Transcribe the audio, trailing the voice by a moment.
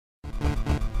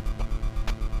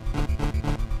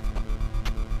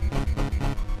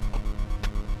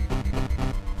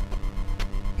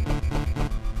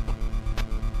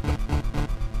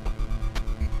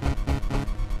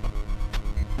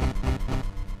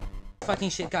fucking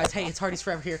shit, guys. Hey, it's Hardy's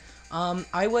Forever here.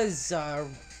 I was,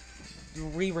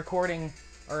 re-recording,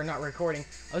 or not recording.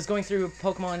 I was going through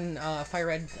Pokemon, Fire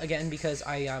Red again because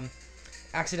I,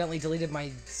 accidentally deleted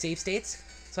my save states.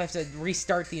 So I have to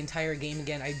restart the entire game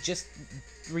again. I just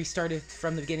restarted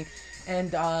from the beginning.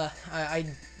 And, I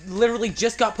literally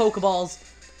just got Pokeballs,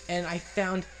 and I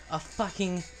found a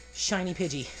fucking shiny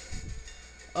Pidgey.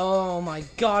 Oh my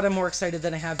god, I'm more excited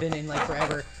than I have been in, like,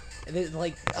 forever.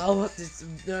 Like, oh,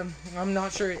 I'm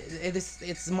not sure.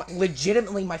 It's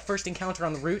legitimately my first encounter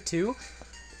on the route, too.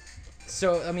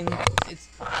 So, I mean, it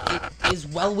is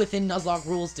well within Nuzlocke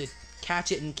rules to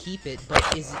catch it and keep it, but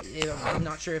I'm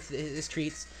not sure if this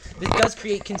does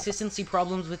create consistency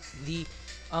problems with the,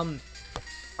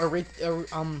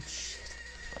 shit.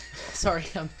 Sorry,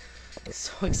 I'm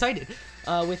so excited.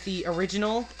 With the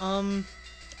original,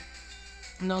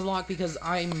 Nuzlocke, because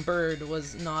I'm Bird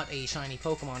was not a shiny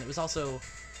Pokemon. It was also,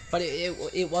 but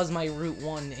it was my Route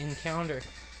 1 encounter.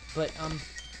 But, I'm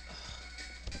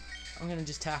gonna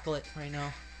just tackle it right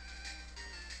now.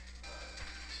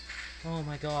 Oh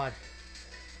my god.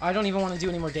 I don't even want to do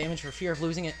any more damage for fear of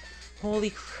losing it.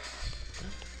 Holy crap.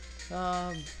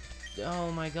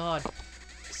 Oh my god.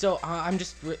 So, I'm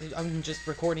just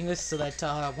recording this so that,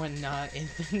 when, in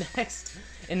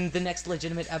the next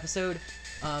legitimate episode,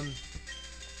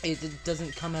 it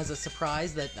doesn't come as a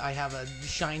surprise that I have a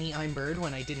shiny I'm Bird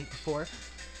when I didn't before.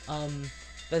 I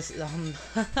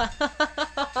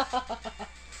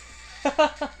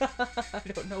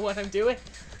don't know what I'm doing.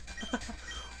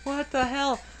 What the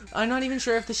hell? I'm not even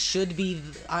sure if this should be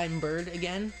I'm Bird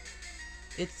again.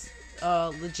 It's,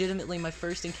 legitimately my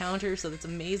first encounter, so that's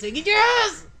amazing.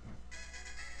 Yes!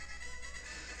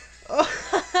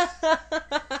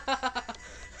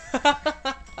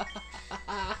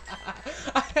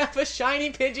 I have a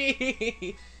shiny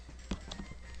Pidgey!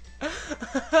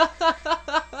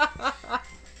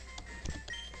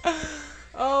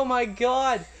 Oh my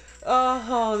god!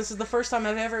 Oh, this is the first time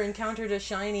I've ever encountered a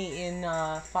shiny in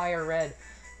Fire Red,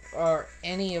 or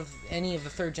any of the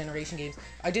third generation games.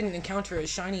 I didn't encounter a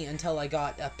shiny until I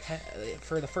got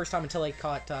for the first time until I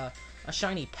caught a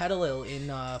shiny Petalil in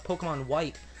Pokemon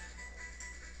White,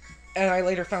 and I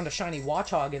later found a shiny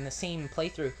Watchog in the same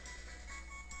playthrough.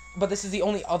 But this is the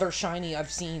only other shiny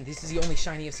I've seen. This is the only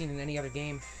shiny I've seen in any other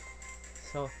game.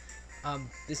 So,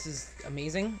 this is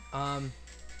amazing.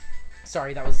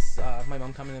 Sorry, that was, my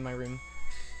mom coming in my room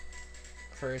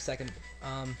for a second.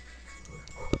 Oh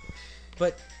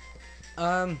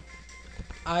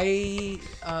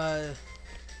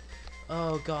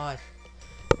god.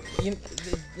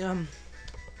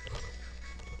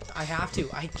 I have to.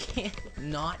 I can't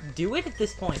not do it at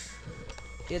this point.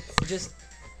 It's just...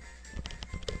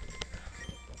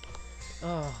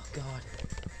 Oh, God.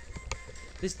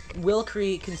 This will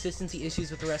create consistency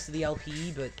issues with the rest of the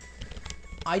LP, but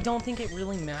I don't think it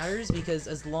really matters, because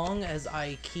as long as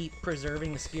I keep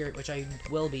preserving the spirit, which I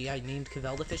will be, I named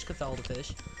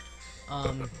Caveldafish.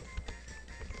 I'm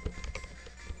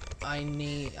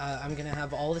gonna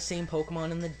have all the same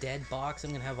Pokemon in the dead box.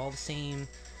 I'm gonna have all the same...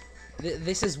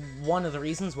 This is one of the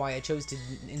reasons why I chose to,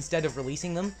 instead of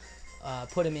releasing them,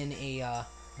 put them in a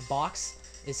box,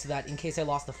 is so that in case I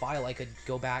lost the file, I could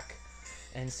go back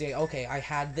and say, okay, I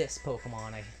had this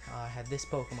Pokemon, I had this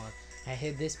Pokemon, I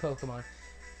hid this Pokemon,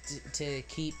 to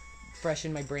keep fresh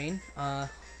in my brain.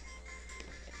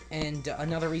 And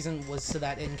another reason was so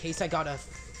that in case I got a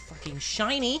fucking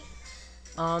shiny,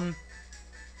 I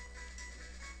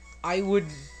would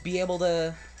be able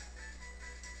to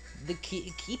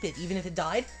keep it, even if it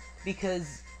died,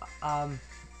 because,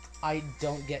 I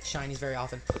don't get shinies very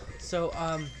often. So,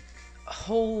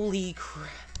 holy crap.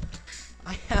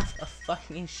 I have a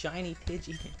fucking shiny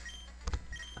Pidgey.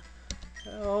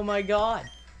 Oh my god.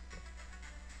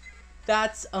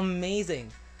 That's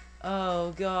amazing.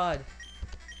 Oh god.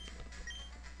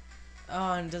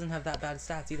 Oh, and it doesn't have that bad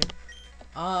stats either.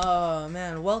 Oh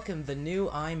man, welcome the new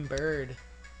I'm Bird.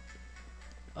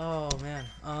 Oh man.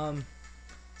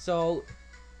 So,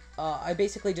 I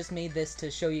basically just made this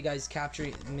to show you guys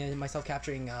myself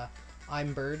capturing,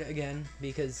 I'm Bird again,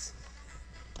 because,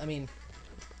 I mean,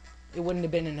 it wouldn't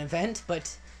have been an event,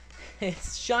 but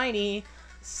it's shiny,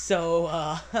 so,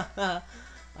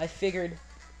 I figured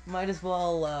might as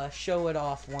well, show it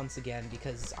off once again,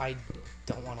 because I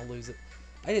don't want to lose it.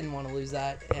 I didn't want to lose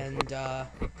that, and, I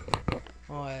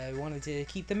wanted to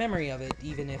keep the memory of it,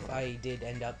 even if I did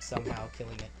end up somehow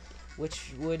killing it,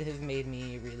 which would have made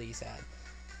me really sad.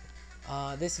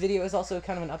 This video is also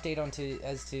kind of an update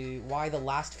as to why the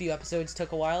last few episodes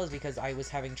took a while, is because I was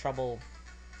having trouble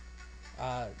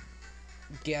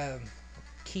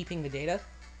keeping the data.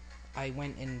 I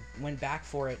went back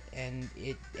for it, and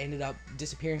it ended up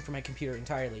disappearing from my computer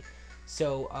entirely.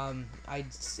 So I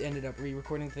ended up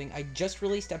re-recording the thing. I just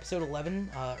released episode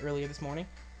 11 earlier this morning,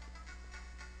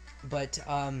 but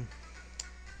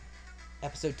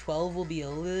episode 12 will be a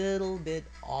little bit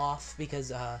off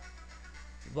because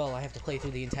well, I have to play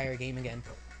through the entire game again.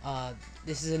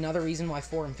 This is another reason why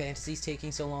Forum Fantasy is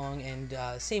taking so long, and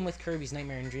same with Kirby's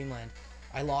Nightmare in Dreamland.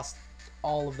 I lost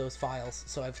all of those files,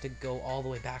 so I have to go all the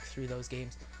way back through those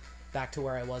games, back to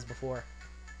where I was before.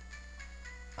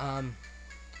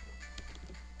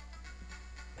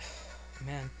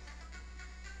 Man.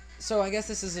 So I guess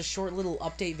this is a short little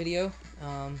update video.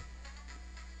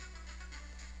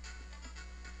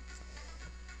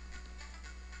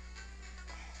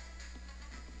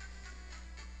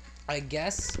 I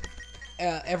guess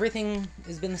everything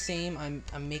has been the same.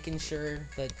 I'm making sure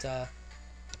that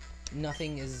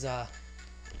nothing is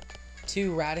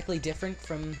too radically different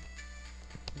from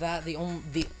that.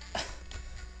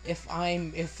 If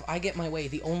I get my way,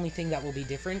 the only thing that will be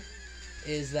different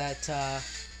is that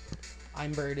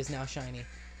I'm Bird is now shiny.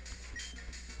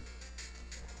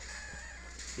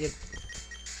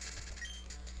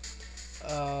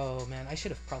 Oh man, I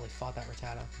should have probably fought that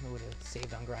Rattata. It would have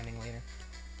saved on grinding later.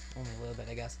 Only a little bit,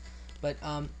 I guess. But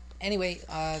anyway,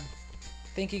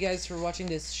 thank you guys for watching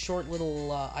this short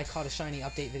little I caught a shiny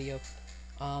update video.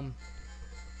 I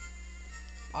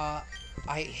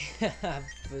have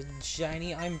a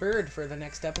shiny I'm Bird for the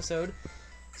next episode.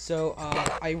 So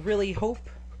I really hope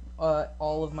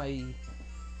all of my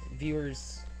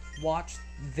viewers watch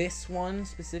this one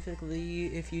specifically.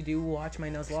 If you do watch my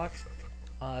Nuzlocke,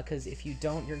 because if you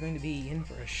don't, you're going to be in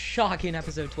for a shock in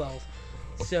episode 12.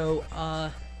 So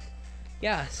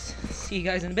yeah, see you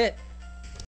guys in a bit.